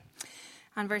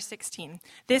On verse 16,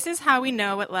 this is how we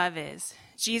know what love is.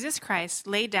 Jesus Christ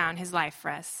laid down his life for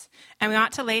us, and we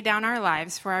ought to lay down our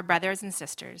lives for our brothers and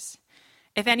sisters.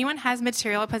 If anyone has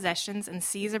material possessions and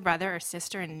sees a brother or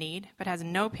sister in need, but has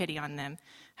no pity on them,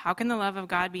 how can the love of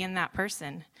God be in that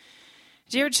person?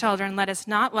 Dear children, let us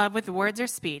not love with words or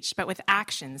speech, but with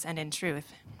actions and in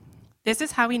truth. This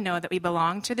is how we know that we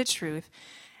belong to the truth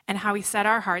and how we set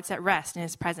our hearts at rest in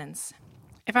his presence.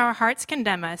 If our hearts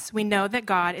condemn us, we know that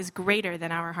God is greater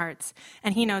than our hearts,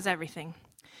 and he knows everything.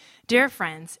 Dear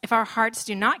friends, if our hearts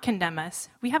do not condemn us,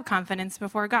 we have confidence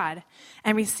before God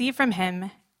and receive from him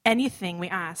anything we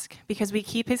ask, because we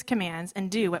keep his commands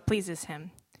and do what pleases him.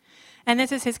 And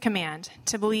this is his command,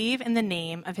 to believe in the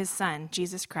name of his Son,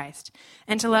 Jesus Christ,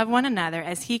 and to love one another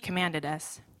as he commanded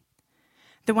us.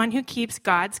 The one who keeps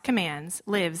God's commands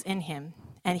lives in him,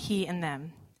 and he in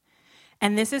them.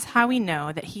 And this is how we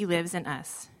know that he lives in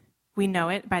us. We know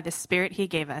it by the Spirit he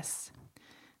gave us.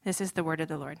 This is the word of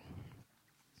the Lord.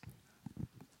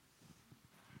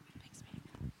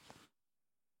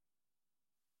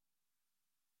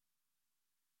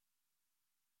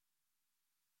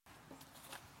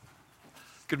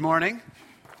 Good morning.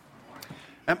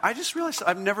 I just realized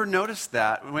I've never noticed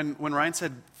that when Ryan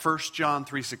said 1 John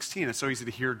 3:16. It's so easy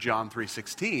to hear John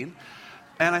 3:16.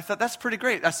 And I thought, that's pretty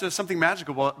great. That's something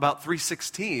magical about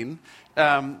 3:16.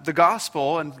 The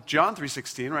gospel in John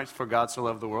 3:16, right? For God so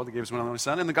loved the world, he gave his one and only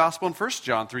Son. And the gospel in 1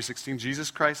 John 3:16,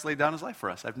 Jesus Christ laid down his life for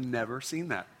us. I've never seen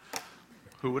that.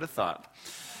 Who would have thought?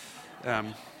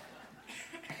 I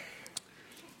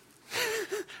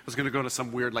was going to go to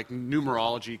some weird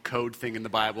numerology code thing in the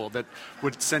Bible that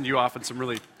would send you off in some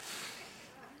really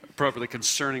appropriately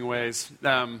concerning ways.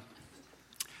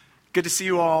 Good to see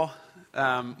you all.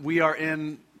 We are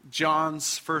in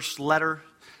John's first letter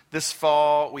this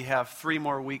fall. We have 3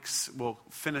 more weeks. We'll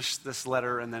finish this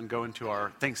letter and then go into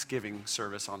our Thanksgiving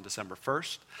service on December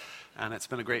 1st. And it's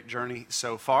been a great journey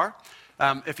so far.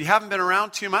 If you haven't been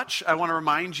around too much, I want to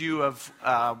remind you of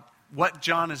what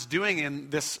John is doing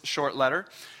in this short letter.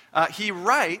 He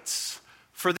writes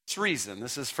for this reason.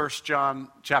 This is 1 John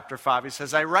chapter 5. He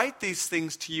says, I write these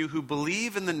things to you who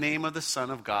believe in the name of the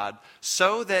Son of God,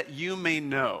 so that you may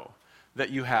know that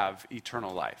you have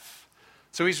eternal life.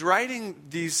 So he's writing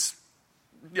these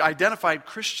identified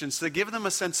Christians to give them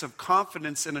a sense of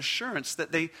confidence and assurance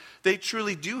that they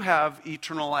truly do have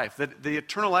eternal life, that the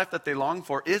eternal life that they long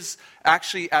for is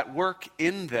actually at work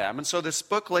in them. And so this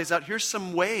book lays out, here's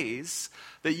some ways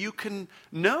that you can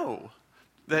know,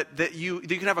 that you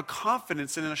can have a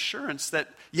confidence and an assurance that,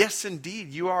 yes,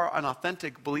 indeed, you are an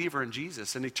authentic believer in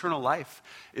Jesus, and eternal life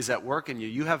is at work in you.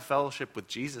 You have fellowship with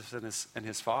Jesus and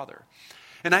his Father.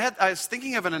 And I was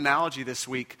thinking of an analogy this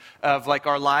week of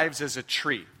our lives as a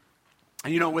tree.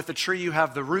 And with a tree you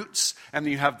have the roots and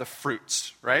then you have the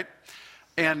fruits, right?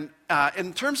 And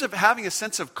in terms of having a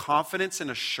sense of confidence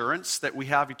and assurance that we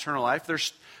have eternal life,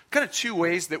 there's kind of 2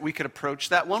 ways that we could approach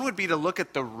that. One would be to look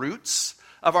at the roots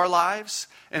of our lives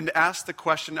and ask the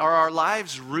question, are our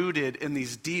lives rooted in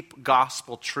these deep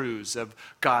gospel truths of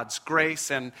God's grace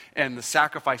and the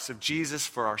sacrifice of Jesus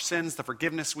for our sins, the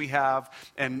forgiveness we have,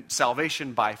 and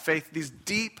salvation by faith? These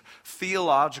deep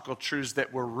theological truths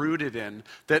that we're rooted in,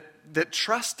 that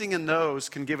trusting in those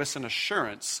can give us an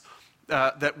assurance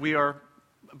that we are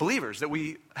believers, that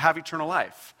we have eternal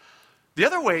life. The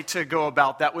other way to go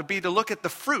about that would be to look at the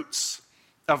fruits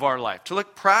of our life, to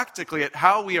look practically at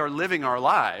how we are living our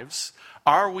lives.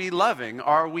 Are we loving?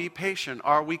 Are we patient?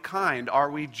 Are we kind?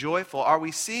 Are we joyful? Are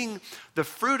we seeing the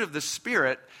fruit of the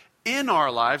Spirit in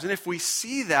our lives? And if we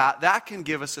see that, that can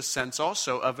give us a sense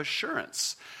also of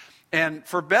assurance. And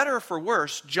for better or for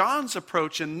worse, John's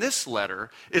approach in this letter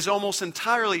is almost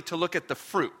entirely to look at the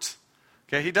fruit.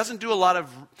 Okay, he doesn't do a lot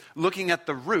of looking at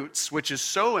the roots, which is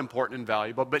so important and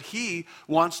valuable, but he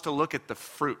wants to look at the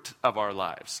fruit of our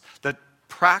lives, the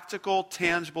practical,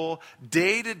 tangible,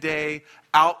 day-to-day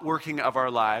outworking of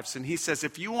our lives. And he says,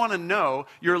 if you want to know,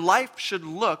 your life should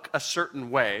look a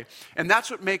certain way. And that's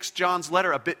what makes John's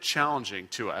letter a bit challenging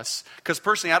to us. Because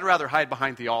personally, I'd rather hide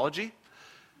behind theology.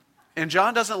 And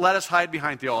John doesn't let us hide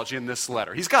behind theology in this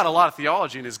letter. He's got a lot of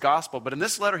theology in his gospel, but in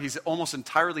this letter, he's almost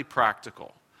entirely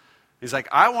practical. He's like,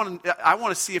 I want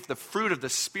to see if the fruit of the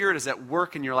Spirit is at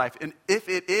work in your life. And if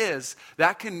it is,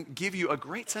 that can give you a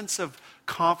great sense of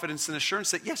confidence and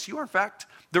assurance that, yes, you are in fact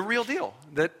the real deal.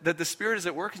 That the Spirit is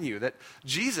at work in you. That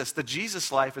the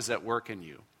Jesus life is at work in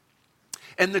you.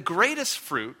 And the greatest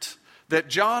fruit that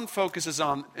John focuses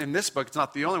on in this book, it's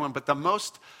not the only one, but the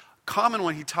most common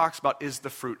one he talks about is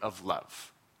the fruit of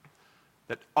love.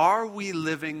 That are we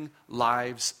living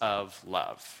lives of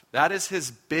love? That is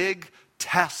his big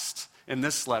test in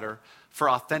this letter for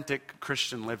authentic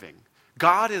Christian living.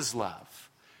 God is love.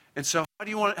 And so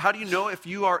how do you know if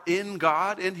you are in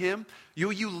God, in him?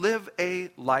 You live a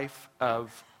life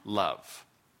of love.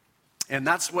 And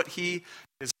that's what he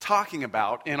is talking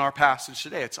about in our passage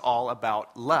today. It's all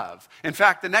about love. In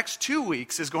fact, the next 2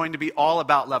 weeks is going to be all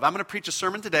about love. I'm going to preach a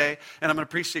sermon today, and I'm going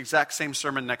to preach the exact same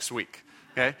sermon next week.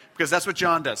 Okay? Because that's what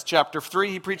John does. Chapter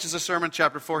 3, he preaches a sermon.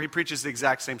 Chapter 4, he preaches the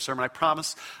exact same sermon. I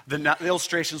promise the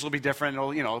illustrations will be different.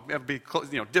 It'll be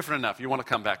different enough. You want to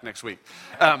come back next week.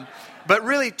 But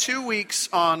really, 2 weeks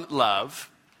on love.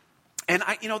 And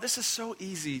this is so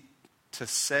easy to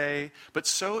say, but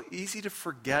so easy to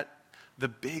forget the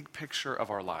big picture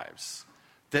of our lives.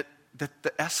 That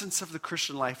the essence of the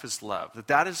Christian life is love.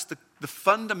 That is the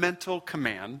fundamental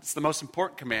command. It's the most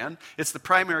important command. It's the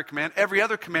primary command. Every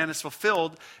other command is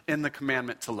fulfilled in the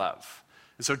commandment to love.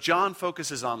 And so John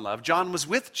focuses on love. John was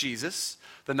with Jesus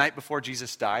the night before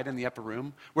Jesus died in the upper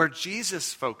room, where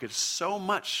Jesus focused so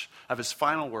much of his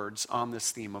final words on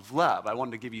this theme of love. I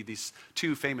wanted to give you these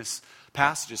 2 famous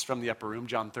passages from the upper room,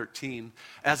 John 13.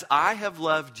 As I have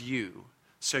loved you,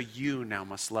 so you now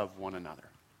must love one another.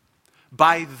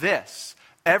 By this,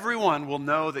 everyone will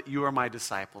know that you are my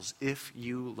disciples if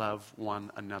you love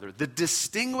one another. The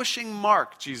distinguishing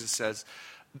mark, Jesus says,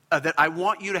 that I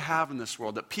want you to have in this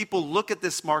world, that people look at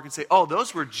this mark and say, oh,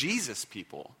 those were Jesus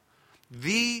people.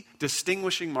 The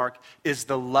distinguishing mark is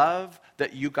the love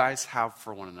that you guys have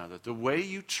for one another, the way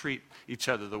you treat each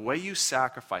other, the way you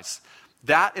sacrifice.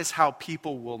 That is how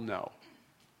people will know.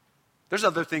 There's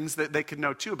other things that they could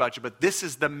know too about you, but this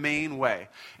is the main way.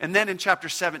 And then in chapter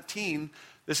 17,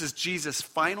 this is Jesus'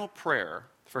 final prayer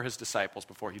for his disciples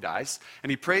before he dies. And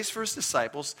he prays for his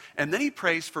disciples, and then he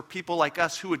prays for people like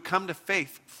us who would come to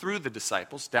faith through the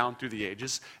disciples, down through the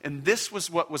ages. And this was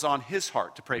what was on his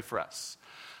heart to pray for us.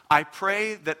 I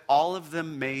pray that all of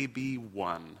them may be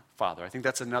one, Father. I think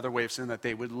that's another way of saying that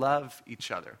they would love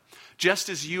each other. Just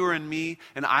as you are in me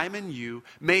and I'm in you,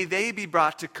 may they be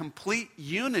brought to complete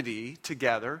unity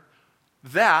together,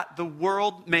 that the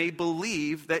world may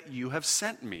believe that you have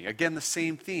sent me. Again, the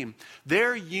same theme.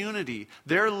 Their unity,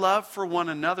 their love for one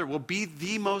another will be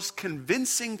the most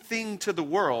convincing thing to the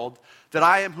world that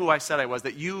I am who I said I was,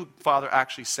 that you, Father,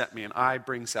 actually sent me and I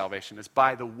bring salvation, is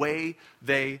by the way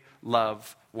they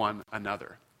love one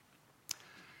another.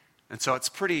 And so it's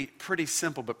pretty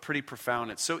simple, but pretty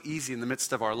profound. It's so easy in the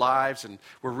midst of our lives, and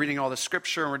we're reading all the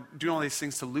scripture, and we're doing all these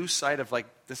things to lose sight of,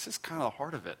 this is kind of the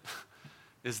heart of it,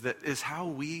 is how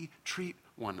we treat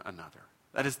one another.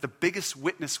 That is the biggest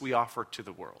witness we offer to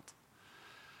the world.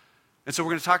 And so we're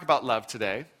going to talk about love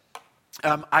today.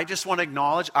 I just want to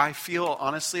acknowledge, I feel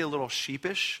honestly a little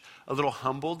sheepish, a little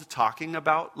humbled talking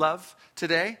about love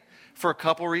today for a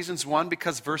couple reasons. One,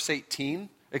 because verse 18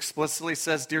 explicitly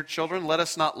says, dear children, let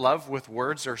us not love with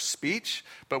words or speech,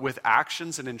 but with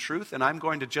actions and in truth. And I'm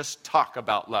going to just talk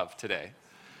about love today,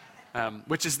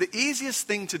 which is the easiest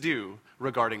thing to do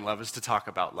regarding love, is to talk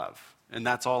about love. And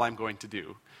that's all I'm going to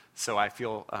do. So I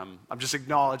feel, I'm just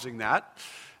acknowledging that.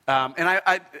 And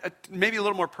I maybe a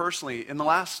little more personally, in the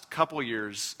last couple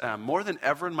years, more than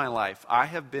ever in my life, I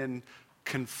have been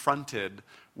confronted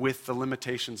with the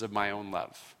limitations of my own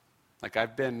love.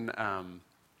 I've been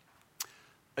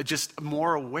just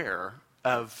more aware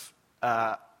of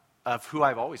who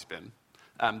I've always been,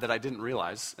 that I didn't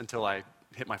realize until I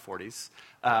hit my 40s.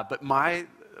 But my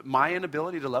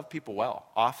inability to love people well,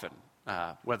 often,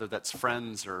 whether that's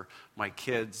friends or my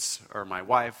kids or my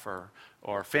wife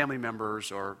or family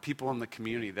members or people in the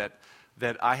community,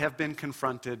 that I have been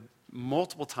confronted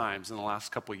multiple times in the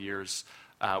last couple of years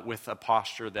with a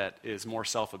posture that is more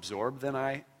self-absorbed than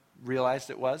I realized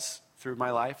it was through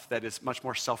my life, that is much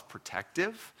more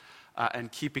self-protective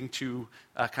and keeping to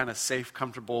a kind of safe,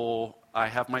 comfortable, I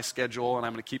have my schedule and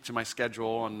I'm going to keep to my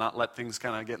schedule and not let things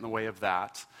kind of get in the way of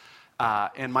that.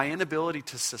 And my inability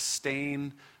to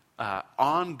sustain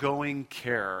ongoing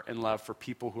care and love for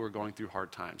people who are going through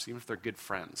hard times, even if they're good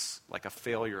friends, like a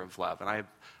failure of love. And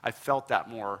I felt that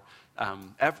more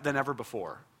than ever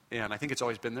before. And I think it's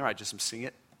always been there. I just am seeing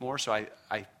it more. So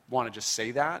I want to just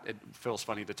say that. It feels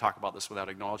funny to talk about this without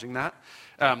acknowledging that.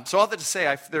 So all that to say,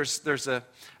 I think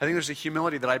there's a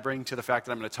humility that I bring to the fact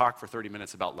that I'm going to talk for 30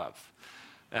 minutes about love.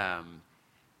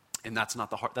 And that's not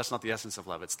the essence of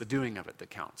love. It's the doing of it that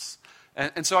counts.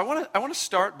 And so I want to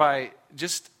start by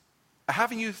just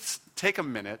having you take a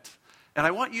minute, and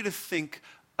I want you to think,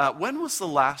 when was the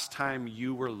last time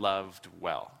you were loved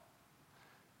well?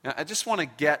 Now, I just want to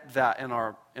get that in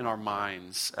our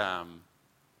minds.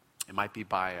 It might be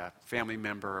by a family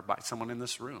member, or by someone in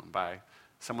this room, by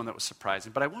someone that was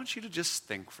surprising. But I want you to just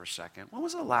think for a second. When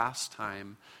was the last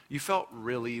time you felt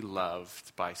really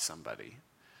loved by somebody?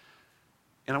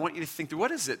 And I want you to think through,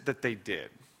 what is it that they did?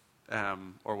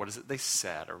 Or what is it they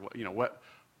said? Or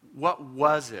what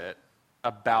was it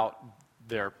about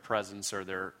their presence or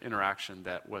their interaction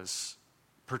that was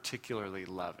particularly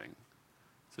loving?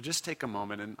 So just take a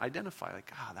moment and identify, like,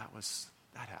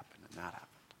 that happened and that happened.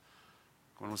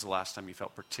 When was the last time you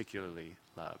felt particularly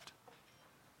loved?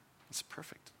 It's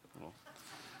perfect.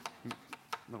 A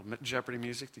little Jeopardy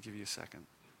music to give you a second.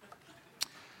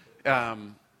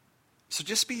 So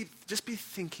just be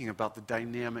thinking about the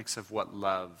dynamics of what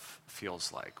love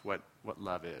feels like, what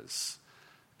love is.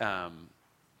 And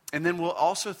then we'll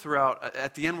also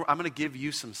at the end, I'm going to give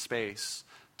you some space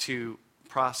to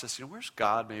process, where's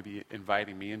God maybe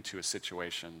inviting me into a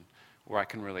situation where I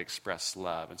can really express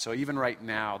love. And so even right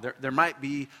now, there might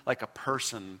be like a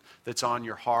person that's on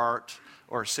your heart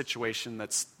or a situation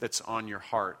that's on your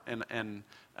heart and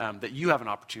that you have an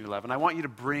opportunity to love. And I want you to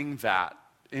bring that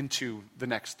into the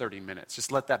next 30 minutes.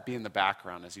 Just let that be in the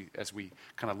background as we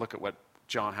kind of look at what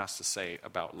John has to say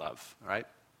about love, all right?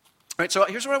 All right, so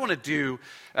here's what I want to do.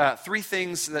 3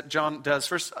 things that John does.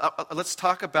 First, let's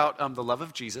talk about the love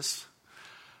of Jesus.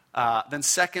 Then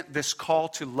second, this call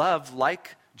to love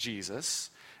like Jesus.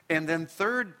 And then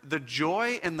third, the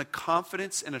joy and the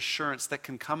confidence and assurance that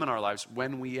can come in our lives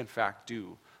when we, in fact,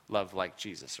 do love like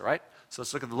Jesus, all right? So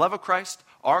let's look at the love of Christ,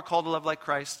 our call to love like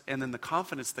Christ, and then the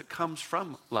confidence that comes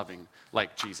from loving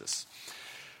like Jesus.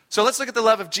 So let's look at the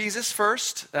love of Jesus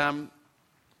first.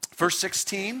 Verse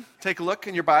 16, take a look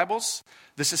in your Bibles.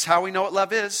 This is how we know what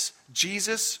love is.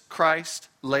 Jesus Christ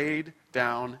laid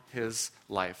down his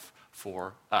life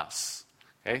for us.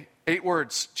 Okay? 8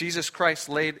 words. Jesus Christ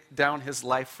laid down his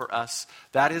life for us.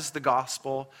 That is the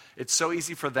gospel. It's so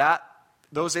easy for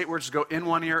those 8 words to go in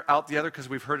one ear, out the other, because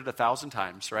we've heard it 1,000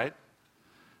 times, right?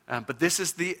 But this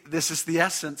is the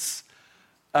essence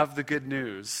of the good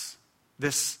news.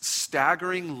 This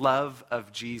staggering love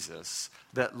of Jesus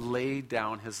that laid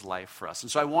down his life for us.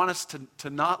 And so I want us to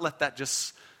not let that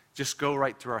just go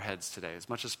right through our heads today as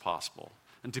much as possible.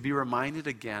 And to be reminded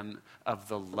again of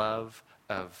the love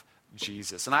of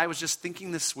Jesus. And I was just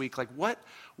thinking this week, like,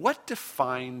 what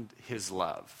defined his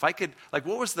love? If I could, like,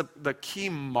 what was the key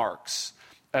marks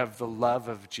of the love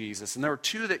of Jesus? And there were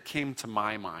 2 that came to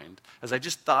my mind as I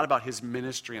just thought about his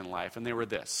ministry and life. And they were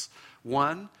this: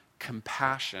 1,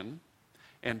 compassion,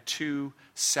 and 2,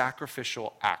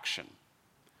 sacrificial action.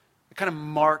 It kind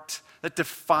of that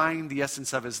defined the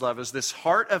essence of his love as this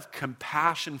heart of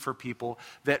compassion for people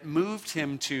that moved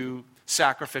him to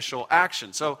sacrificial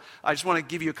action. So I just want to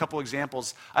give you a couple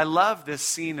examples. I love this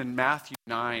scene in Matthew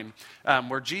 9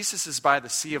 where Jesus is by the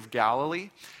Sea of Galilee.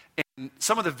 And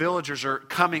some of the villagers are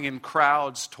coming in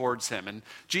crowds towards him. And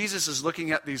Jesus is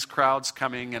looking at these crowds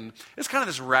coming, and it's kind of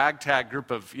this ragtag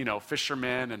group of,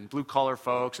 fishermen and blue-collar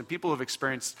folks and people who have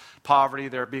experienced poverty.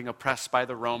 They're being oppressed by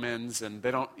the Romans, and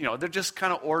they don't, they're just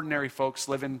kind of ordinary folks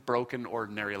living broken,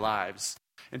 ordinary lives.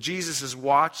 And Jesus is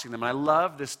watching them. And I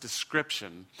love this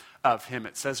description of him.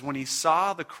 It says, when he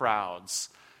saw the crowds,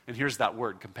 and here's that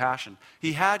word, compassion,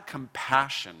 he had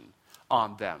compassion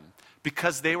on them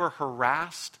because they were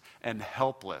harassed and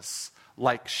helpless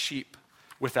like sheep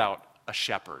without a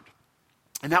shepherd.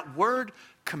 And that word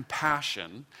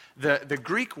compassion, the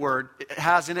Greek word, it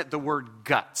has in it the word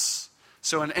guts.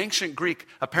 So in ancient Greek,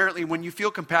 apparently when you feel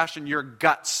compassion, your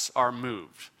guts are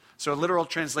moved. So a literal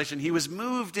translation, he was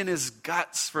moved in his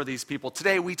guts for these people.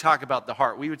 Today we talk about the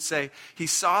heart. We would say he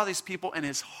saw these people and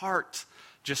his heart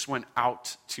just went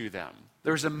out to them.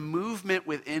 There's a movement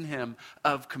within him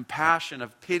of compassion,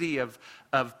 of pity, of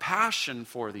passion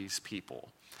for these people.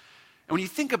 And when you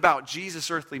think about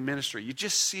Jesus' earthly ministry, you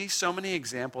just see so many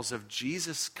examples of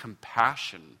Jesus'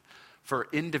 compassion for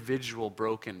individual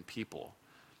broken people.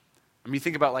 I mean, you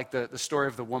think about like the story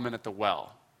of the woman at the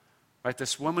well. Right,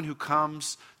 this woman who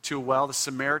comes to a well, the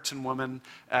Samaritan woman,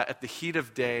 at the heat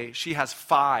of day, she has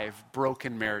 5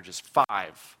 broken marriages,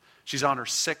 5. She's on her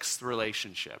 6th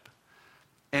relationship.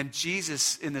 And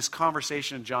Jesus, in this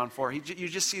conversation in John 4, you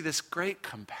just see this great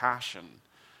compassion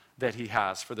that he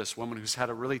has for this woman who's had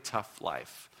a really tough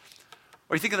life.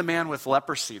 Or you think of the man with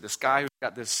leprosy, this guy who's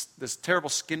got this terrible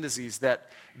skin disease that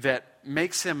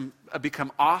makes him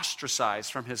become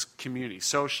ostracized from his community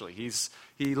socially.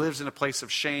 He lives in a place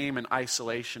of shame and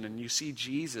isolation, and you see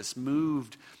Jesus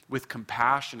moved with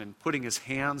compassion and putting his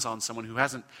hands on someone who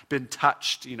hasn't been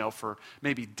touched, for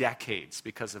maybe decades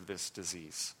because of this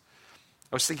disease.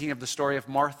 I was thinking of the story of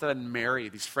Martha and Mary,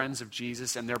 these friends of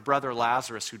Jesus, and their brother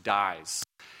Lazarus who dies.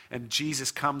 And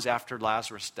Jesus comes after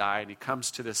Lazarus died. He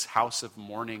comes to this house of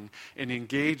mourning and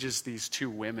engages these two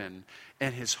women.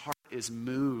 And his heart is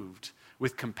moved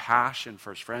with compassion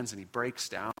for his friends. And he breaks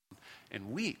down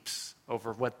and weeps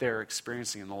over what they're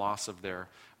experiencing in the loss of their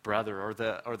brother. Or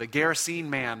the Gerasene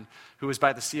man who was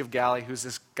by the Sea of Galilee, who's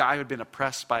this guy who had been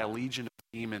oppressed by a legion of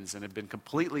demons and had been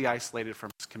completely isolated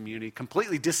from his community,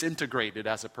 completely disintegrated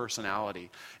as a personality.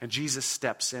 And Jesus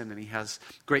steps in and he has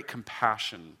great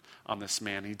compassion on this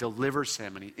man. He delivers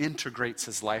him and he integrates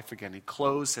his life again. He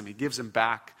clothes him. He gives him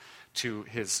back to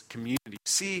his community. You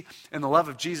see in the love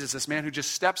of Jesus, this man who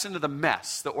just steps into the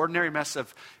mess, the ordinary mess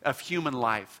of human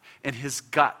life, and his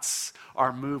guts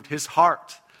are moved. His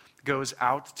heart goes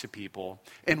out to people.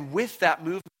 And with that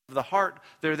movement of the heart,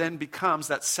 there then becomes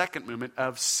that second movement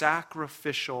of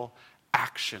sacrificial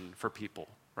action for people,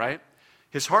 right?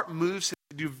 His heart moves him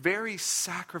to do very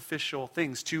sacrificial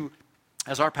things, to,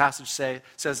 as our passage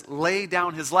says, lay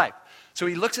down his life. So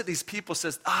he looks at these people,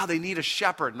 says, they need a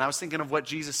shepherd. And I was thinking of what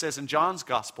Jesus says in John's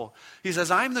gospel. He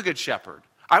says, I'm the good shepherd.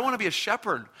 I want to be a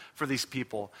shepherd for these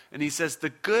people. And he says, the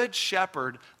good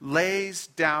shepherd lays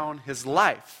down his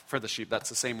life for the sheep. That's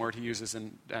the same word he uses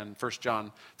in 1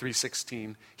 John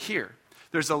 3:16 here.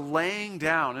 There's a laying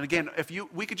down. And again,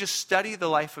 we could just study the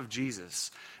life of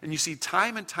Jesus, and you see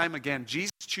time and time again,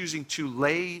 Jesus choosing to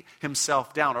lay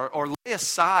himself down or lay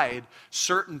aside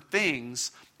certain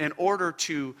things in order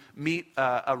to meet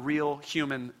a real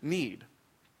human need.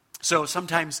 So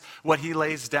sometimes what he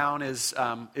lays down is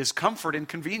comfort and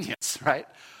convenience, right?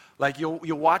 Like you'll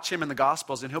watch him in the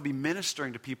Gospels and he'll be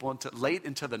ministering to people late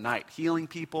into the night, healing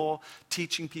people,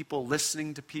 teaching people,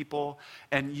 listening to people.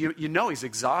 And you know he's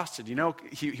exhausted. You know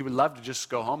he would love to just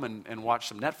go home and watch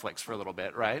some Netflix for a little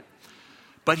bit, right?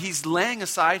 But he's laying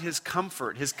aside his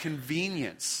comfort, his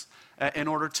convenience, in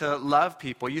order to love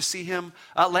people. You see him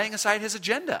laying aside his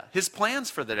agenda, his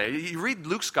plans for the day. You read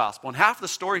Luke's gospel, and half the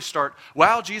stories start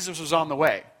while Jesus was on the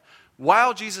way.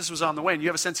 While Jesus was on the way, and you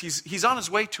have a sense he's on his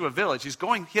way to a village.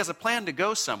 He has a plan to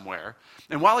go somewhere.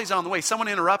 And while he's on the way, someone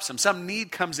interrupts him. Some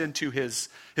need comes into his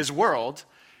world,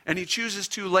 and he chooses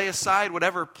to lay aside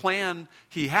whatever plan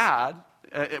he had,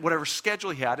 whatever schedule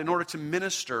he had, in order to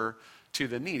minister to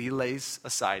the need. He lays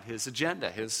aside his agenda,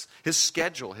 his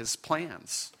schedule, his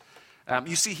plans.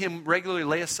 You see him regularly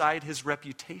lay aside his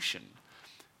reputation.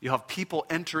 You have people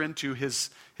enter into his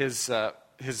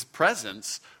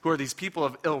presence who are these people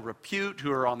of ill repute,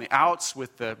 who are on the outs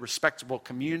with the respectable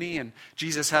community. And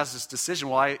Jesus has this decision,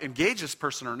 will I engage this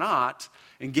person or not?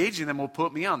 Engaging them will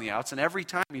put me on the outs. And every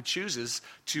time he chooses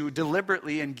to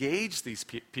deliberately engage these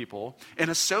people and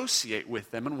associate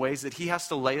with them in ways that he has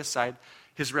to lay aside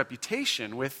his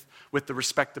reputation with the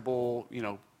respectable,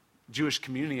 Jewish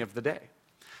community of the day.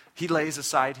 He lays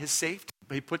aside his safety,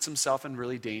 but he puts himself in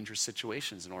really dangerous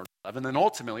situations in order to love. And then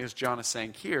ultimately, as John is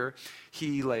saying here,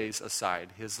 he lays aside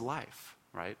his life,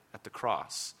 right, at the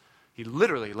cross. He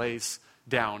literally lays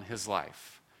down his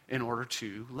life in order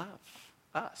to love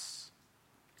us.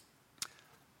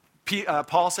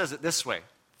 Paul says it this way,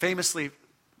 famously,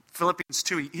 Philippians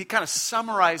 2, he kind of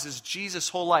summarizes Jesus'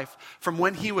 whole life from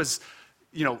when he was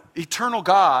eternal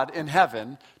God in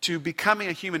heaven to becoming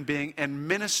a human being and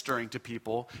ministering to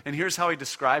people. And here's how he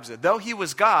describes it. Though he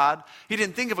was God, he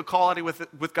didn't think of equality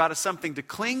with God as something to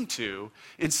cling to.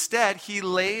 Instead, he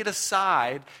laid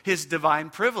aside his divine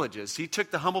privileges. He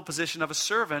took the humble position of a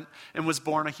servant and was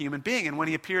born a human being. And when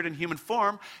he appeared in human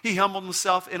form, he humbled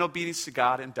himself in obedience to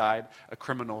God and died a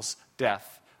criminal's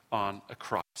death on a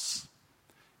cross.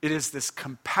 It is this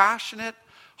compassionate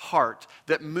heart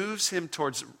that moves him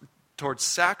towards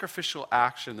sacrificial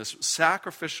action, this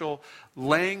sacrificial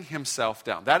laying himself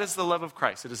down. That is the love of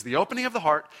Christ. It is the opening of the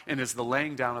heart and is the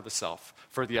laying down of the self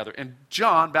for the other. And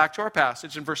John, back to our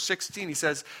passage, in verse 16, he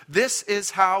says, this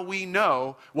is how we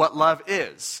know what love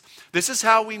is. This is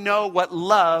how we know what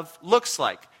love looks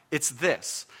like. It's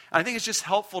this. And I think it's just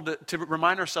helpful to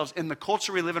remind ourselves in the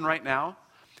culture we live in right now,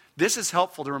 this is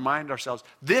helpful to remind ourselves,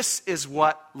 this is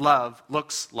what love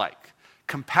looks like.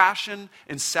 Compassion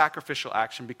and sacrificial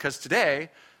action, because today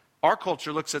our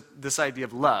culture looks at this idea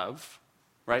of love,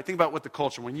 right? Think about what the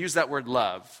culture, when you use that word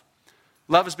love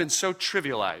has been so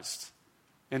trivialized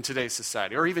in today's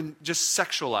society, or even just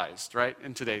sexualized, right,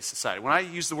 in today's society. When I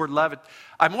use the word love,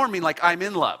 I more mean like I'm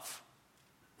in love.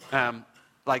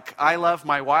 Like I love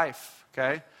my wife,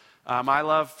 okay? I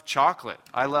love chocolate.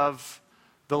 I love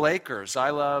the Lakers.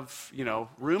 I love,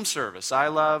 room service. I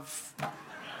love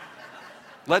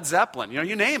Led Zeppelin,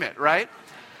 you name it, right?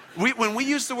 When we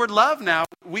use the word love now,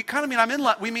 we kind of mean I'm in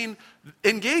love. We mean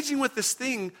engaging with this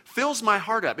thing fills my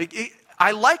heart up.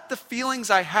 I like the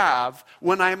feelings I have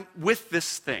when I'm with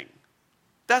this thing.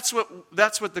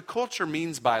 that's what the culture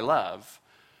means by love.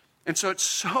 And so it's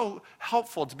so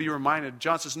helpful to be reminded.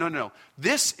 John says, no.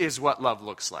 This is what love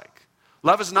looks like.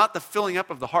 Love is not the filling up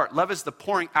of the heart. Love is the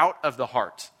pouring out of the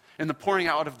heart and the pouring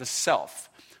out of the self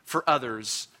for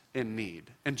others in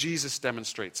need. And Jesus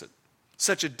demonstrates it.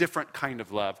 Such a different kind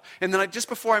of love. And then just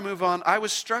before I move on, I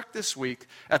was struck this week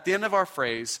at the end of our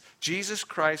phrase, Jesus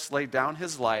Christ laid down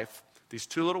his life. These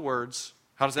two little words.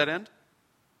 How does that end?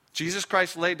 Jesus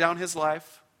Christ laid down his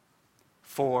life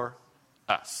for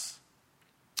us.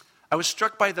 I was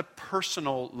struck by the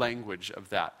personal language of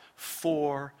that.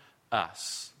 For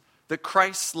us. That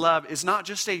Christ's love is not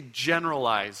just a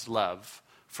generalized love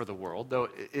for the world, though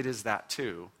it is that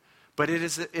too. But it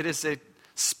is a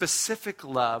specific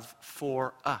love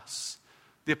for us.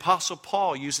 The Apostle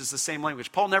Paul uses the same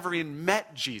language. Paul never even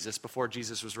met Jesus before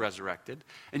Jesus was resurrected.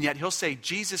 And yet he'll say,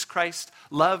 Jesus Christ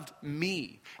loved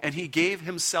me, and he gave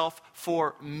himself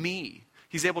for me.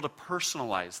 He's able to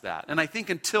personalize that. And I think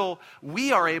until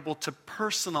we are able to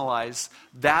personalize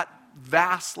that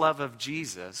vast love of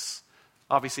Jesus,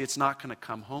 obviously it's not going to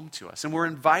come home to us. And we're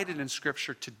invited in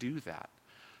Scripture to do that.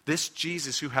 This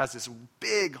Jesus who has this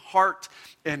big heart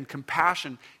and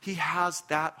compassion, he has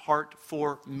that heart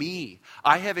for me.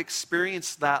 I have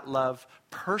experienced that love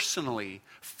personally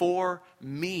for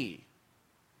me.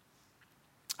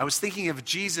 I was thinking of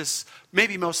Jesus'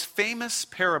 maybe most famous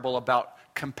parable about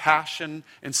compassion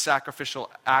and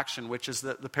sacrificial action, which is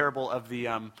the parable of the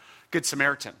Good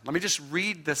Samaritan. Let me just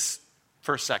read this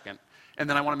for a second, and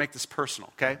then I want to make this personal,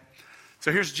 okay?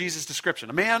 So here's Jesus'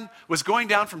 description. A man was going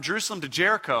down from Jerusalem to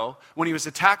Jericho when he was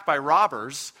attacked by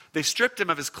robbers. They stripped him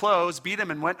of his clothes, beat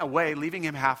him, and went away, leaving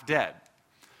him half dead.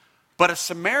 But a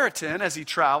Samaritan, as he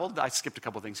traveled, I skipped a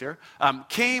couple things here,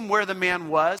 came where the man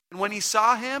was. And when he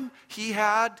saw him, he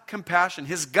had compassion.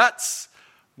 His guts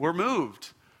were moved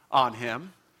on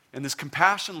him. And this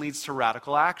compassion leads to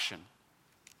radical action.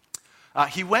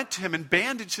 He went to him and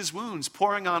bandaged his wounds,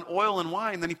 pouring on oil and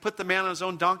wine. Then he put the man on his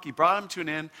own donkey, brought him to an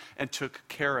inn, and took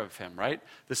care of him, right?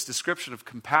 This description of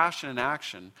compassion and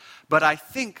action. But I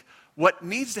think what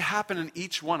needs to happen in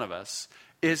each one of us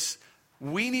is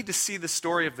we need to see the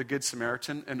story of the Good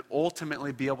Samaritan and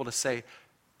ultimately be able to say,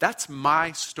 that's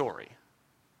my story.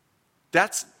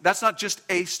 That's not just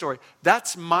a story.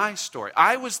 That's my story.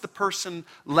 I was the person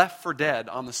left for dead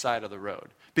on the side of the road.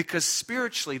 Because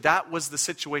spiritually, that was the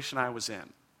situation I was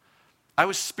in. I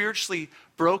was spiritually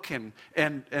broken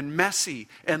and messy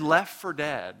and left for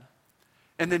dead.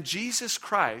 And then Jesus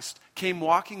Christ came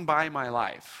walking by my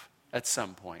life at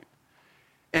some point.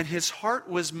 And his heart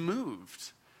was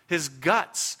moved. His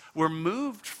guts were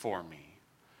moved for me.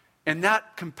 And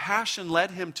that compassion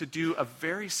led him to do a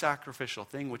very sacrificial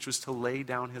thing, which was to lay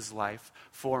down his life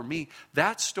for me.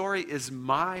 That story is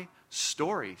my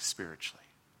story spiritually.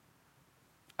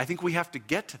 I think we have to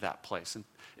get to that place, and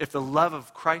if the love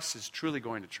of Christ is truly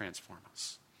going to transform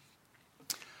us.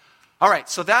 All right,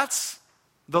 so that's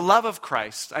the love of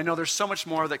Christ. I know there's so much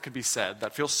more that could be said.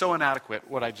 That feels so inadequate,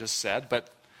 what I just said,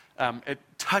 but it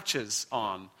touches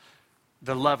on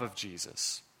the love of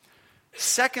Jesus.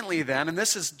 Secondly then, and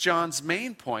this is John's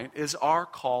main point, is our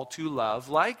call to love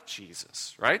like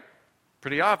Jesus, right?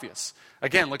 Pretty obvious.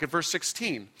 Again, look at verse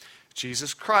 16.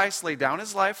 Jesus Christ laid down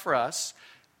his life for us,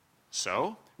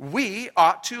 so we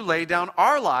ought to lay down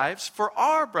our lives for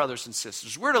our brothers and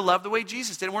sisters. We're to love the way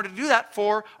Jesus did, and we're to do that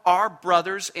for our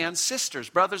brothers and sisters.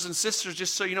 Brothers and sisters,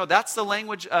 just so you know, that's the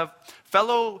language of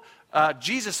fellow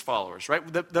Jesus followers, right?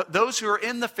 Those who are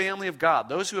in the family of God,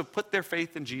 those who have put their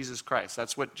faith in Jesus Christ.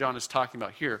 That's what John is talking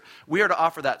about here. We are to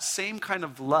offer that same kind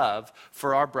of love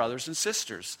for our brothers and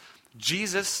sisters.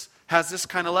 Jesus has this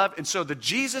kind of love, and so the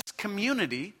Jesus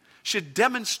community should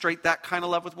demonstrate that kind of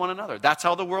love with one another. That's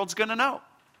how the world's going to know.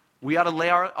 We ought to lay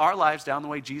our lives down the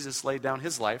way Jesus laid down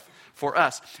his life for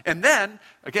us. And then,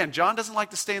 again, John doesn't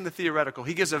like to stay in the theoretical.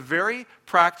 He gives a very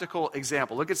practical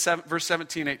example. Look at verse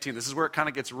 17, 18. This is where it kind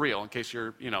of gets real, in case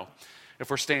you're, if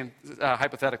we're staying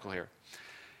hypothetical here.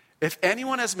 If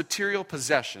anyone has material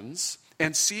possessions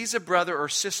and sees a brother or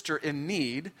sister in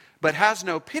need, but has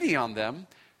no pity on them,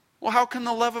 well, how can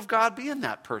the love of God be in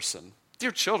that person? Dear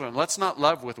children, let's not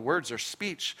love with words or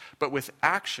speech, but with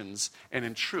actions and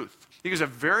in truth. He gives a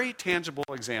very tangible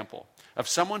example of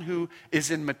someone who is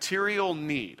in material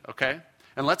need, okay?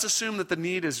 And let's assume that the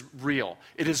need is real.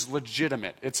 It is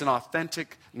legitimate. It's an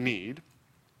authentic need.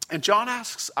 And John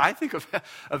asks, I think,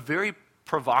 a very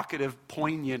provocative,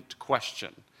 poignant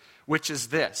question, which is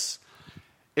this.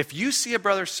 If you see a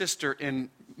brother or sister in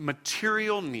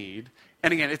material need,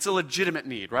 and again, it's a legitimate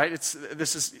need, right?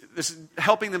 This is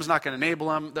helping them is not going to enable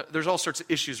them. There's all sorts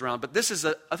of issues around, but this is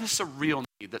a real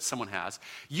need. need that someone has,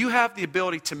 you have the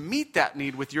ability to meet that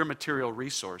need with your material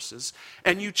resources,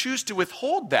 and you choose to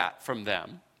withhold that from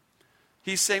them,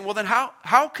 he's saying, well, then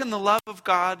how can the love of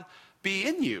God be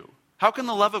in you? How can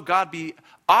the love of God be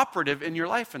operative in your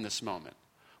life in this moment?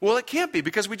 Well, it can't be,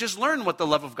 because we just learned what the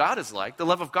love of God is like. The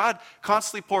love of God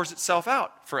constantly pours itself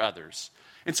out for others.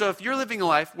 And so if you're living a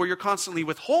life where you're constantly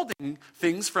withholding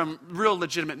things from real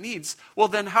legitimate needs, well,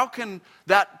 then how can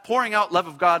that pouring out love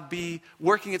of God be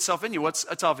working itself in you? Well,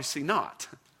 it's obviously not.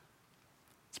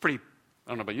 It's pretty, I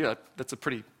don't know about you, that's a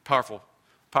pretty powerful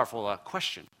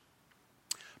question.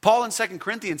 Paul in 2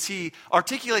 Corinthians, he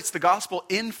articulates the gospel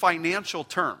in financial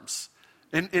terms,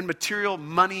 in material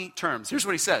money terms. Here's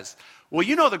what he says. Well,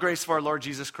 you know the grace of our Lord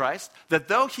Jesus Christ, that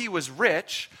though he was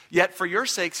rich, yet for your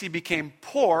sakes he became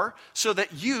poor, so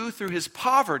that you, through his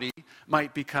poverty,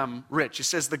 might become rich. He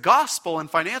says the gospel in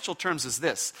financial terms is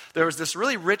this. There was this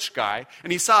really rich guy,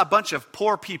 and he saw a bunch of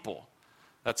poor people.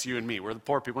 That's you and me. We're the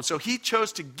poor people. And so he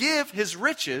chose to give his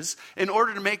riches in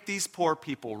order to make these poor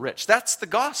people rich. That's the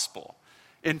gospel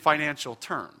in financial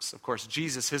terms. Of course,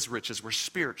 Jesus, his riches were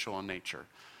spiritual in nature.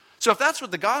 So if that's what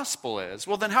the gospel is,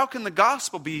 well, then how can the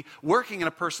gospel be working in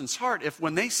a person's heart if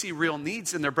when they see real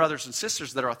needs in their brothers and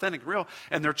sisters that are authentic and real,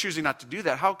 and they're choosing not to do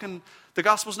that, how can the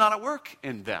gospel's not at work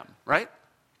in them, right?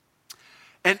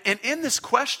 And in this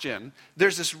question,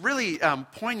 there's this really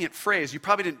poignant phrase. You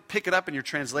probably didn't pick it up in your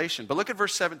translation, but look at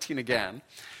verse 17 again.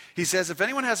 He says, if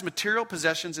anyone has material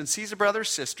possessions and sees a brother or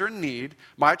sister in need,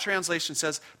 my translation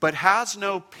says, but has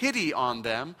no pity on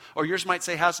them, or yours might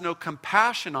say has no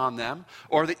compassion on them,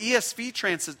 or the ESV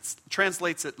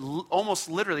translates it almost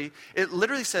literally. It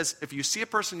literally says, if you see a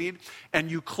person in need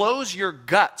and you close your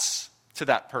guts to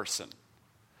that person,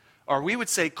 or we would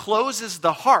say closes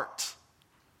the heart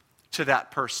to that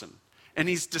person. And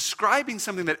he's describing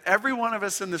something that every one of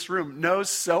us in this room knows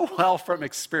so well from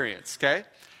experience, okay?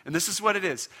 And this is what it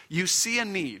is. You see a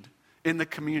need in the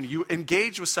community. You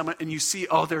engage with someone and you see,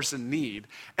 oh, there's a need.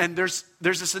 And there's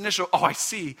this initial, oh, I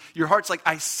see. Your heart's like,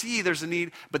 I see there's a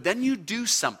need. But then you do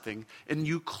something and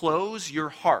you close your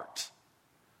heart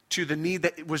to the need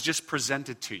that was just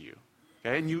presented to you.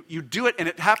 Okay? And you do it, and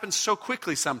it happens so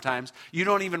quickly sometimes, you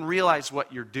don't even realize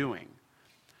what you're doing.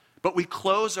 But we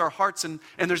close our hearts, and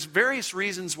there's various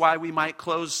reasons why we might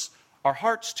close our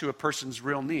hearts to a person's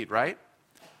real need, right?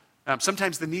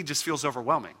 Sometimes the need just feels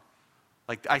overwhelming.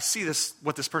 Like, I see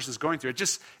what this person's going through.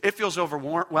 It feels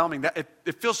overwhelming. That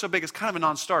it feels so big, it's kind of a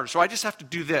non-starter. So I just have to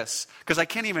do this because I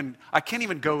can't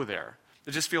even go there.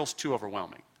 It just feels too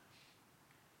overwhelming.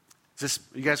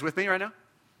 You guys with me right now?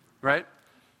 Right?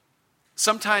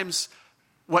 Sometimes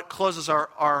what closes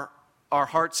our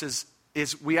hearts is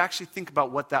we actually think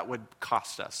about what that would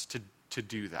cost us to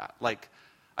do that. Like,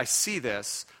 I see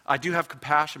this, I do have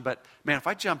compassion, but man, if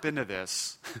I jump into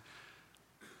this,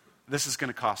 this is going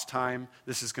to cost time,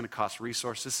 this is going to cost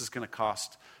resource, this is going to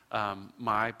cost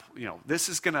this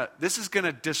is going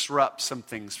to disrupt some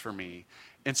things for me.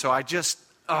 And so I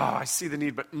see the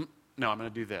need, but no, I'm going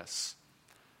to do this.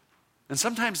 And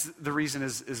sometimes the reason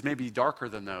is maybe darker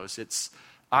than those. It's,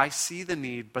 I see the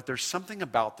need, but there's something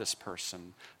about this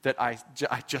person that I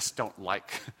just don't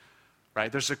like,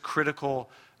 right? There's a critical,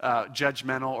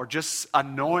 judgmental, or just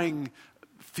annoying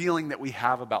feeling that we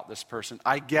have about this person.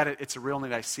 I get it. It's a real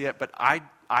need. I see it. But I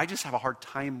just have a hard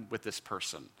time with this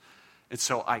person. And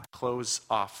so I close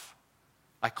off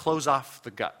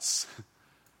the guts,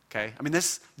 okay? I mean,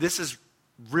 this is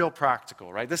real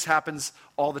practical, right? This happens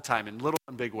all the time in little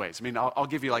and big ways. I mean, I'll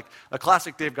give you like a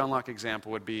classic Dave Gunlock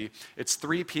example would be, it's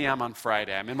 3 p.m. on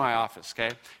Friday. I'm in my office,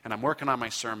 okay? And I'm working on my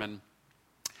sermon.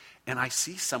 And I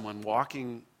see someone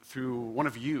walking through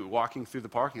the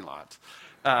parking lot.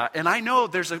 And I know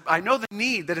the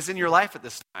need that is in your life at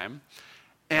this time.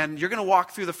 And you're going to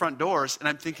walk through the front doors, and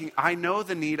I'm thinking, I know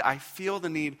the need, I feel the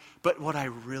need, but what I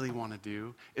really want to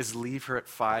do is leave her at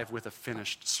 5 with a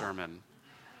finished sermon.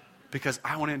 Because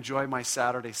I want to enjoy my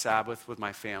Saturday Sabbath with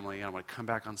my family, and I want to come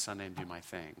back on Sunday and do my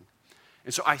thing.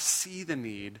 And so I see the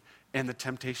need, and the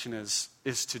temptation is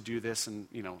to do this, and,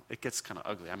 it gets kind of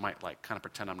ugly. I might, kind of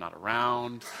pretend I'm not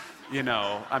around,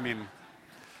 I mean,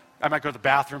 I might go to the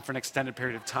bathroom for an extended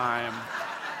period of time,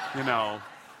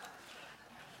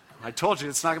 I told you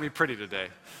it's not going to be pretty today.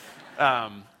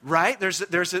 Right? There's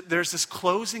this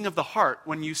closing of the heart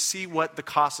when you see what the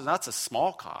cost is. That's a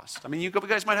small cost. I mean, you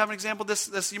guys might have an example.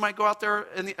 This you might go out there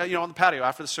on the patio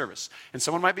after the service, and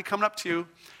someone might be coming up to you,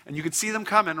 and you can see them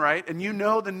coming, right? And you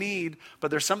know the need, but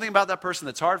there's something about that person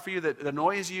that's hard for you, that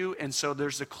annoys you, and so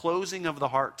there's a closing of the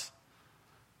heart.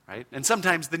 right? And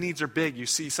sometimes the needs are big. You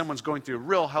see someone's going through a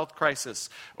real health crisis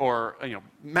or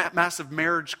massive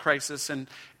marriage crisis, and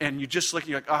you just look,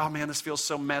 you're like, oh man, this feels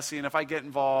so messy, and if I get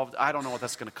involved, I don't know what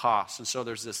that's going to cost. And so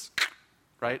there's this,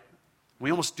 right? We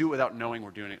almost do it without knowing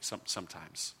we're doing it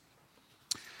sometimes.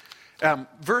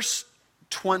 Verse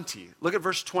 20, look at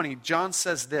verse 20. John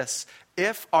says this,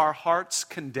 if our hearts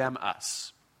condemn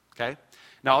us, okay?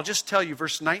 Now, I'll just tell you,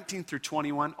 verse 19 through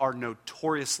 21 are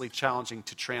notoriously challenging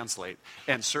to translate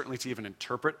and certainly to even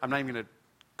interpret. I'm not even going to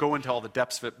go into all the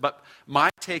depths of it, but my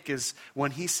take is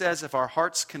when he says, if our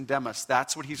hearts condemn us,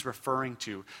 that's what he's referring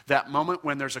to. That moment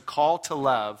when there's a call to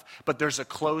love, but there's a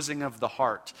closing of the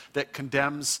heart that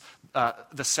condemns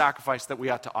the sacrifice that we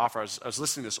ought to offer. I was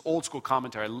listening to this old school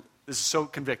commentary. This is so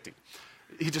convicting.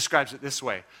 He describes it this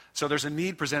way. So there's a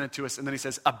need presented to us, and then he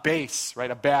says, a base,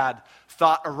 right, a bad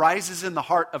thought arises in the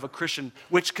heart of a Christian,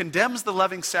 which condemns the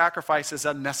loving sacrifice as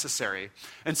unnecessary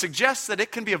and suggests that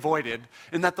it can be avoided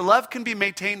and that the love can be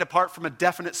maintained apart from a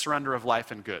definite surrender of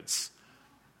life and goods.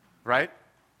 Right?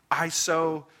 I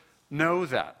so know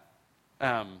that.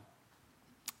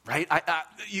 Right?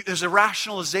 There's a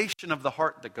rationalization of the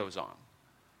heart that goes on.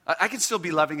 I can still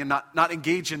be loving and not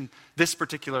engage in this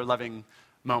particular loving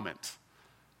moment.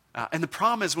 And the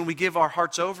problem is when we give our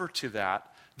hearts over to that,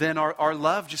 then our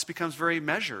love just becomes very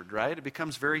measured, right? It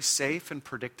becomes very safe and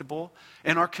predictable.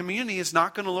 And our community is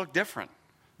not going to look different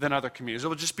than other communities. It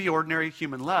will just be ordinary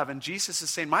human love. And Jesus is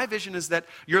saying, my vision is that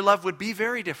your love would be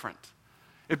very different.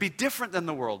 It would be different than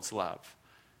the world's love.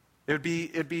 It'd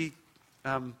be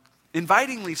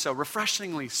invitingly so,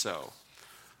 refreshingly so.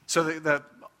 So the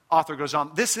author goes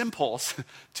on, this impulse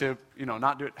to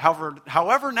not do it,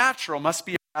 however natural, must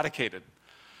be eradicated.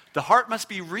 The heart must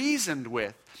be reasoned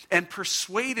with and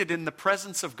persuaded in the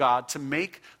presence of God to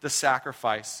make the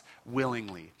sacrifice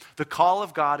willingly. The call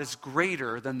of God is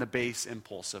greater than the base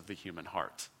impulse of the human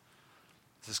heart.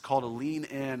 This is called to lean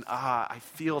in. I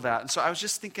feel that. And so I was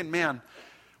just thinking, man,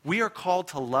 we are called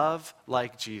to love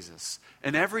like Jesus.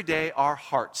 And every day our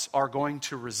hearts are going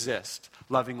to resist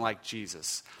loving like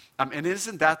Jesus. And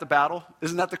isn't that the battle?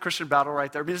 Isn't that the Christian battle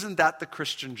right there? I mean, isn't that the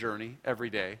Christian journey every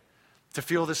day? To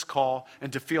feel this call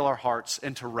and to feel our hearts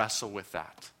and to wrestle with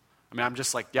that. I mean, I'm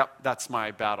just like, yep, that's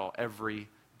my battle every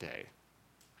day.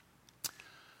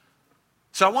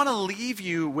 So I want to leave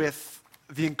you with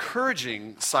the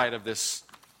encouraging side of this,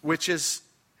 which is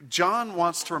John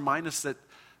wants to remind us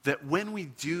that when we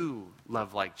do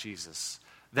love like Jesus,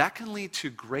 that can lead to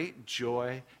great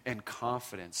joy and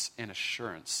confidence and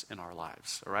assurance in our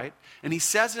lives, all right? And he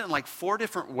says it in like 4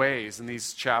 different ways in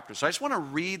these chapters. So I just want to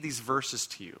read these verses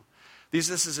to you.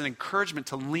 This is an encouragement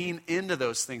to lean into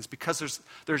those things because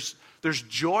there's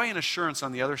joy and assurance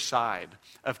on the other side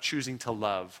of choosing to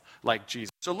love like Jesus.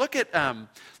 So look at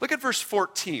verse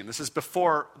 14. This is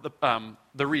before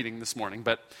the reading this morning,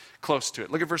 but close to it.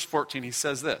 Look at verse 14. He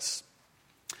says this,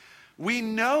 we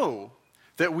know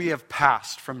that we have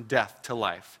passed from death to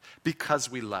life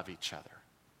because we love each other.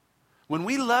 When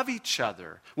we love each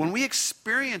other, when we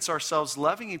experience ourselves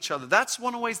loving each other, that's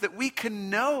one of the ways that we can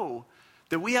know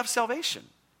that we have salvation.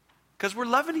 Because we're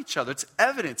loving each other. It's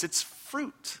evidence. It's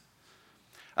fruit.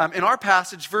 In our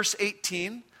passage, verse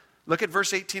 18, look at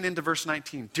verse 18 into verse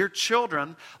 19. Dear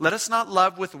children, let us not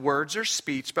love with words or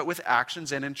speech, but with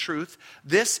actions and in truth.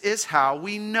 This is how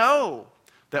we know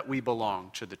that we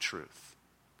belong to the truth.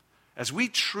 As we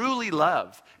truly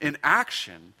love in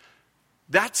action,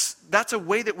 that's a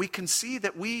way that we can see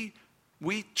that we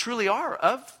truly are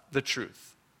of the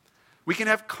truth. We can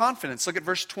have confidence. Look at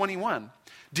verse 21.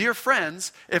 Dear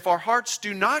friends, if our hearts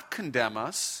do not condemn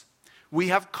us, we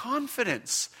have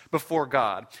confidence before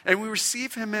God, and we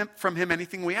receive from him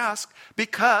anything we ask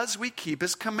because we keep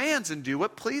his commands and do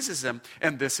what pleases him.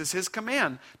 And this is his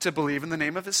command, to believe in the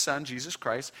name of his Son, Jesus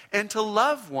Christ, and to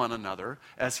love one another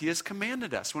as he has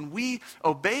commanded us. When we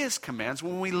obey his commands,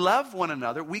 when we love one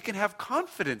another, we can have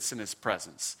confidence in his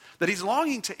presence, that he's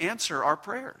longing to answer our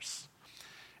prayers.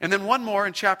 And then one more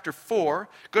in chapter 4.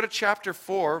 Go to chapter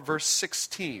 4, verse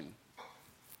 16.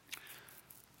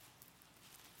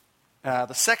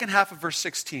 The second half of verse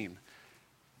 16.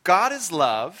 God is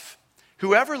love.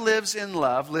 Whoever lives in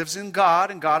love lives in God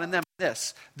and God in them.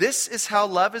 This is how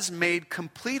love is made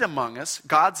complete among us.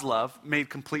 God's love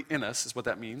made complete in us is what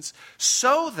that means.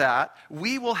 So that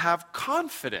we will have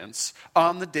confidence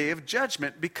on the day of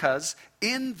judgment, because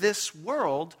in this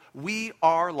world we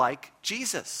are like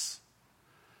Jesus.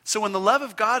 So when the love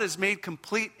of God is made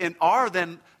complete and are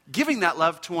then giving that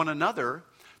love to one another,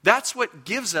 that's what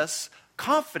gives us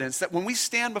confidence that when we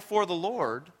stand before the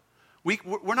Lord,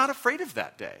 we're not afraid of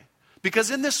that day.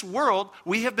 Because in this world,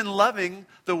 we have been loving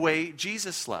the way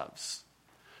Jesus loves.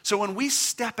 So when we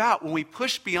step out, when we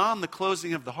push beyond the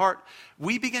closing of the heart,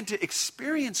 we begin to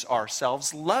experience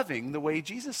ourselves loving the way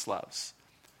Jesus loves.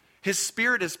 His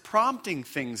Spirit is prompting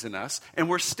things in us, and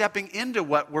we're stepping into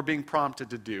what we're being prompted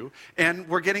to do. And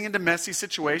we're getting into messy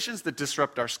situations that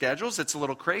disrupt our schedules. It's a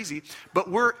little crazy, but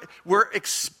we're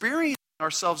experiencing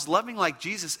ourselves loving like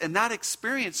Jesus. And that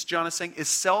experience, John is saying, is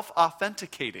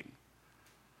self-authenticating.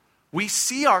 We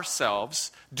see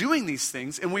ourselves doing these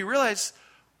things, and we realize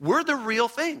we're the real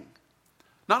thing.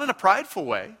 Not in a prideful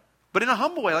way, but in a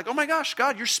humble way. Like, oh my gosh,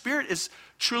 God, your Spirit is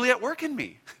truly at work in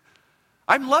me.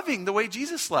 I'm loving the way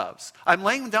Jesus loves. I'm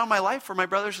laying down my life for my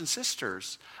brothers and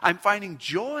sisters. I'm finding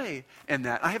joy in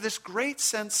that. I have this great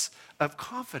sense of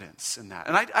confidence in that.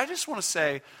 And I just want to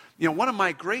say, one of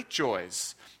my great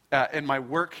joys in my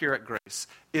work here at Grace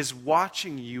is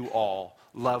watching you all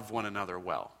love one another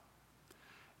well.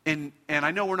 And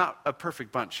I know we're not a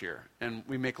perfect bunch here, and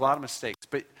we make a lot of mistakes,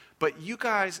 but you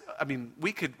guys,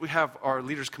 we have our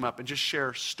leaders come up and just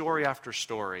share story after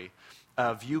story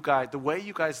of you guys, the way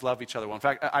you guys love each other well. In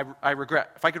fact, I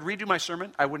regret, if I could redo my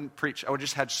sermon, I wouldn't preach. I would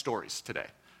just had stories today.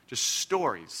 Just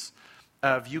stories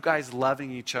of you guys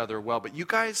loving each other well. But you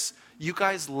guys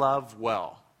love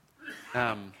well.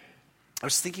 I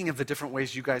was thinking of the different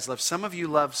ways you guys love. Some of you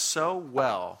love so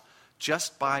well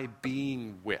just by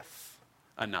being with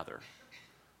another.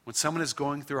 When someone is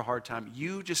going through a hard time,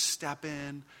 you just step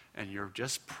in and you're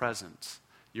just present.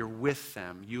 You're with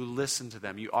them. You listen to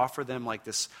them. You offer them like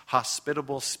this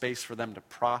hospitable space for them to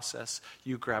process.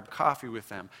 You grab coffee with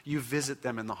them. You visit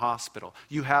them in the hospital.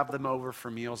 You have them over for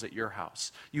meals at your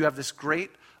house. You have this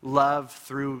great love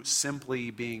through simply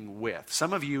being with.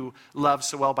 Some of you love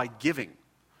so well by giving.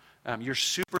 You're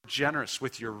super generous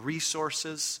with your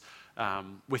resources,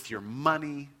 with your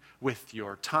money, with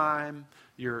your time.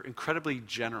 You're incredibly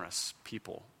generous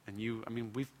people. And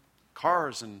we've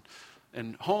cars and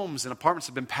homes and apartments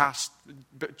have been passed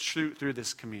through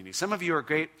this community. Some of you are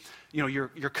great, you're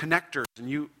connectors, and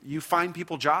you find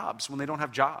people jobs when they don't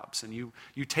have jobs, and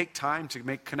you take time to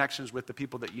make connections with the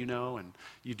people that you know, and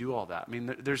you do all that.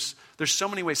 There's so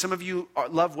many ways. Some of you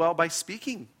love well by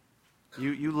speaking.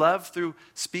 You love through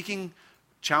speaking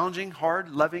challenging, hard,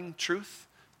 loving truth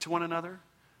to one another.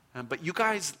 But you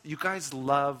guys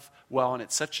love well, and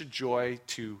it's such a joy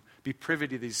to be privy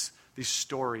to these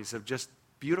stories of just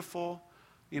beautiful,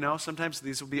 sometimes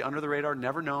these will be under the radar,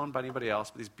 never known by anybody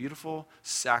else, but these beautiful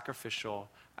sacrificial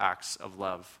acts of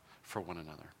love for one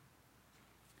another.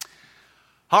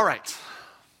 All right.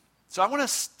 So I want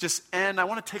to just end, I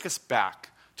want to take us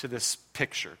back to this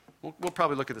picture. We'll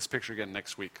probably look at this picture again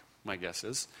next week, my guess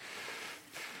is.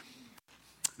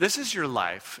 This is your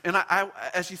life. And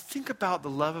as you think about the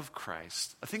love of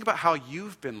Christ, think about how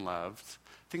you've been loved,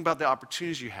 think about the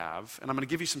opportunities you have, and I'm going to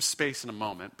give you some space in a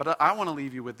moment, but I want to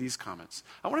leave you with these comments.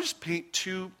 I want to just paint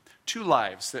two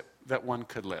lives that one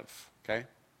could live, okay?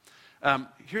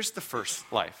 Here's the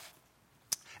first life.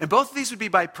 And both of these would be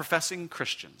by professing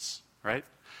Christians, right?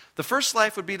 The first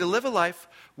life would be to live a life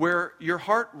where your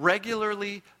heart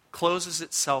regularly closes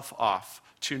itself off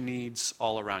to needs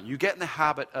all around. You get in the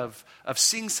habit of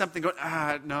seeing something going,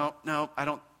 no, I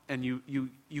don't. And you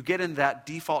get in that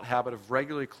default habit of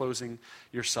regularly closing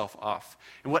yourself off.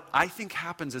 And what I think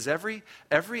happens is every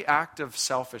act of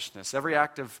selfishness, every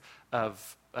act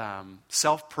of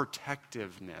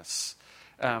self-protectiveness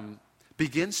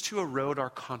begins to erode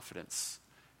our confidence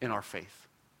in our faith,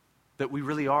 that we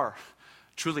really are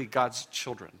truly God's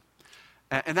children.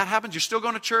 And that happens. You're still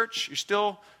going to church. You're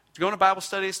still going to Bible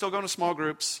study, still going to small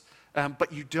groups.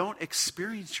 But you don't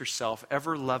experience yourself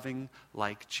ever loving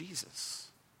like Jesus.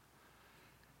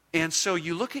 And so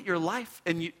you look at your life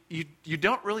and you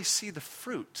don't really see the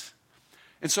fruit.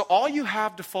 And so all you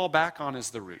have to fall back on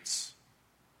is the roots.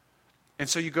 And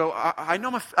so you go, I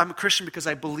know I'm a Christian because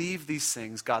I believe these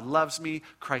things. God loves me.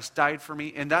 Christ died for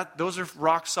me. And those are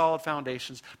rock solid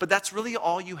foundations. But that's really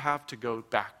all you have to go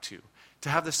back to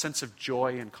have this sense of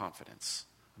joy and confidence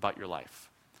about your life.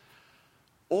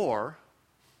 Or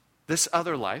this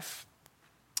other life,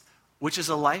 which is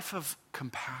a life of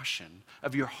compassion,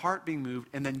 of your heart being moved,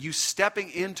 and then you stepping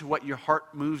into what your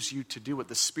heart moves you to do, what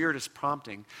the Spirit is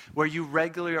prompting, where you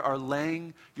regularly are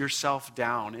laying yourself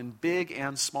down in big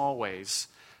and small ways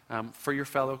for your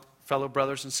fellow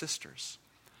brothers and sisters.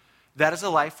 That is a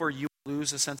life where you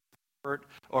lose a sense of comfort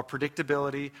or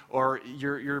predictability, or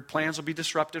your plans will be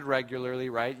disrupted regularly,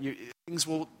 right? Things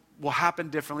will happen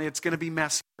differently. It's going to be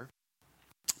messier.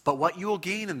 But what you will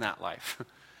gain in that life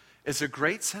is a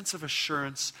great sense of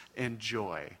assurance and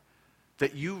joy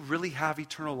that you really have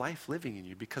eternal life living in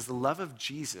you, because the love of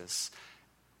Jesus,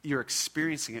 you're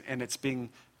experiencing it, and it's being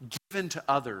given to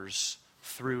others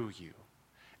through you.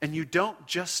 And you don't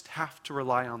just have to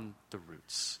rely on the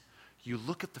roots. You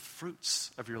look at the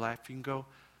fruits of your life, you can go,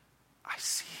 I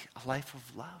see a life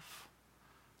of love.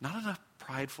 Not in a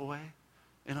prideful way,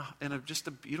 in a just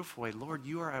a beautiful way. Lord,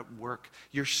 you are at work.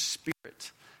 Your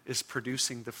Spirit is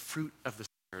producing the fruit of the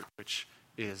Spirit, which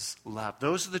is love.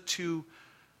 Those are the two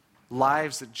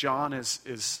lives that John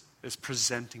is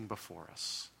presenting before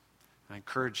us. And I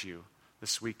encourage you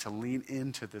this week to lean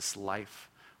into this life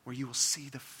where you will see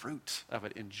the fruit of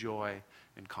it in joy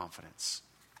and confidence.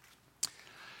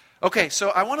 Okay, so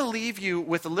I want to leave you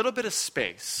with a little bit of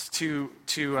space to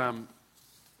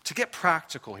get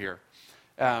practical here.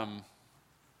 What's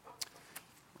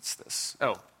this?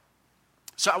 Oh,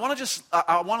 so I want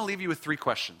to leave you with 3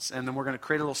 questions, and then we're going to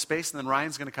create a little space, and then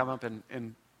Ryan's going to come up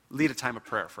and lead a time of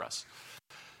prayer for us.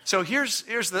 So here's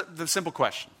the simple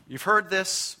question. You've heard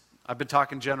this. I've been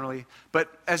talking generally. But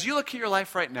as you look at your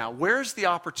life right now, where's the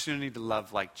opportunity to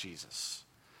love like Jesus?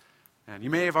 And you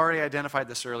may have already identified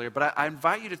this earlier, but I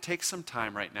invite you to take some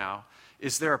time right now.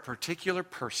 Is there a particular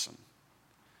person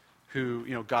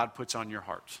who God puts on your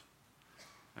heart?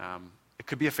 It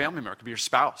could be a family member. It could be your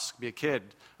spouse. It could be a kid.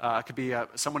 It could be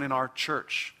someone in our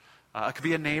church. It could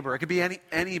be a neighbor. It could be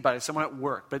anybody, someone at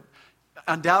work. But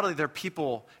undoubtedly, there are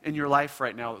people in your life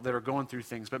right now that are going through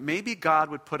things. But maybe God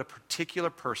would put a particular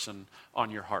person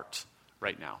on your heart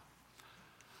right now.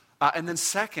 And then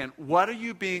second, what are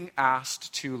you being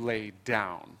asked to lay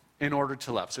down in order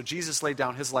to love? So Jesus laid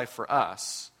down his life for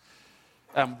us.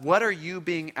 What are you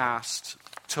being asked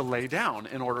to lay down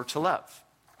in order to love?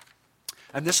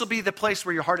 And this will be the place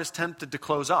where your heart is tempted to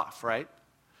close off, right?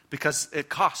 Because it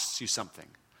costs you something.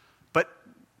 But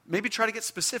maybe try to get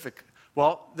specific.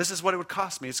 Well, this is what it would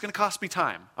cost me. It's going to cost me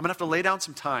time. I'm going to have to lay down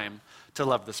some time to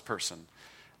love this person.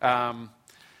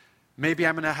 Maybe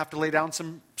I'm going to have to lay down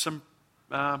some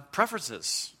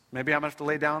preferences. Maybe I'm going to have to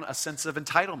lay down a sense of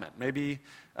entitlement. Maybe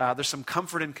there's some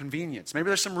comfort and convenience. Maybe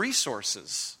there's some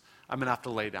resources I'm going to have to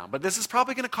lay down. But this is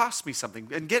probably going to cost me something.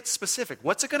 And get specific.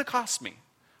 What's it going to cost me?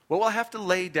 What will I have to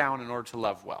lay down in order to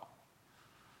love well?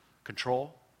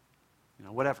 Control?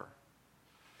 Whatever.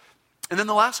 And then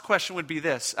the last question would be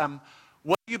this.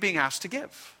 What are you being asked to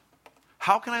give?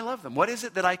 How can I love them? What is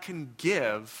it that I can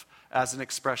give as an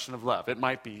expression of love? It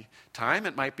might be time.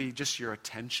 It might be just your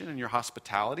attention and your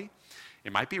hospitality.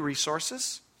 It might be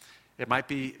resources. It might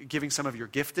be giving some of your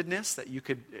giftedness that you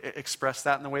could express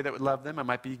that in the way that would love them. It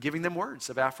might be giving them words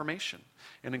of affirmation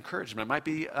and encouragement. It might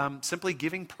be simply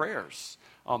giving prayers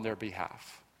on their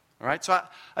behalf. All right, so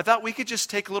I thought we could just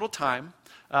take a little time,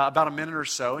 about a minute or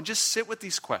so, and just sit with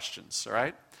these questions, all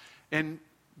right? And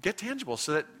get tangible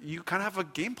so that you kind of have a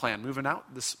game plan moving out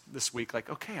this week. Like,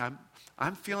 okay,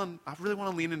 I'm feeling, I really want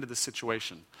to lean into this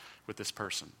situation with this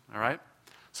person, all right?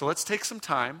 So let's take some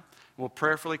time. We'll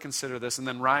prayerfully consider this, and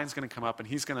then Ryan's going to come up, and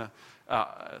he's going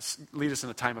to lead us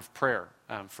in a time of prayer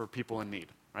for people in need,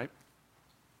 right?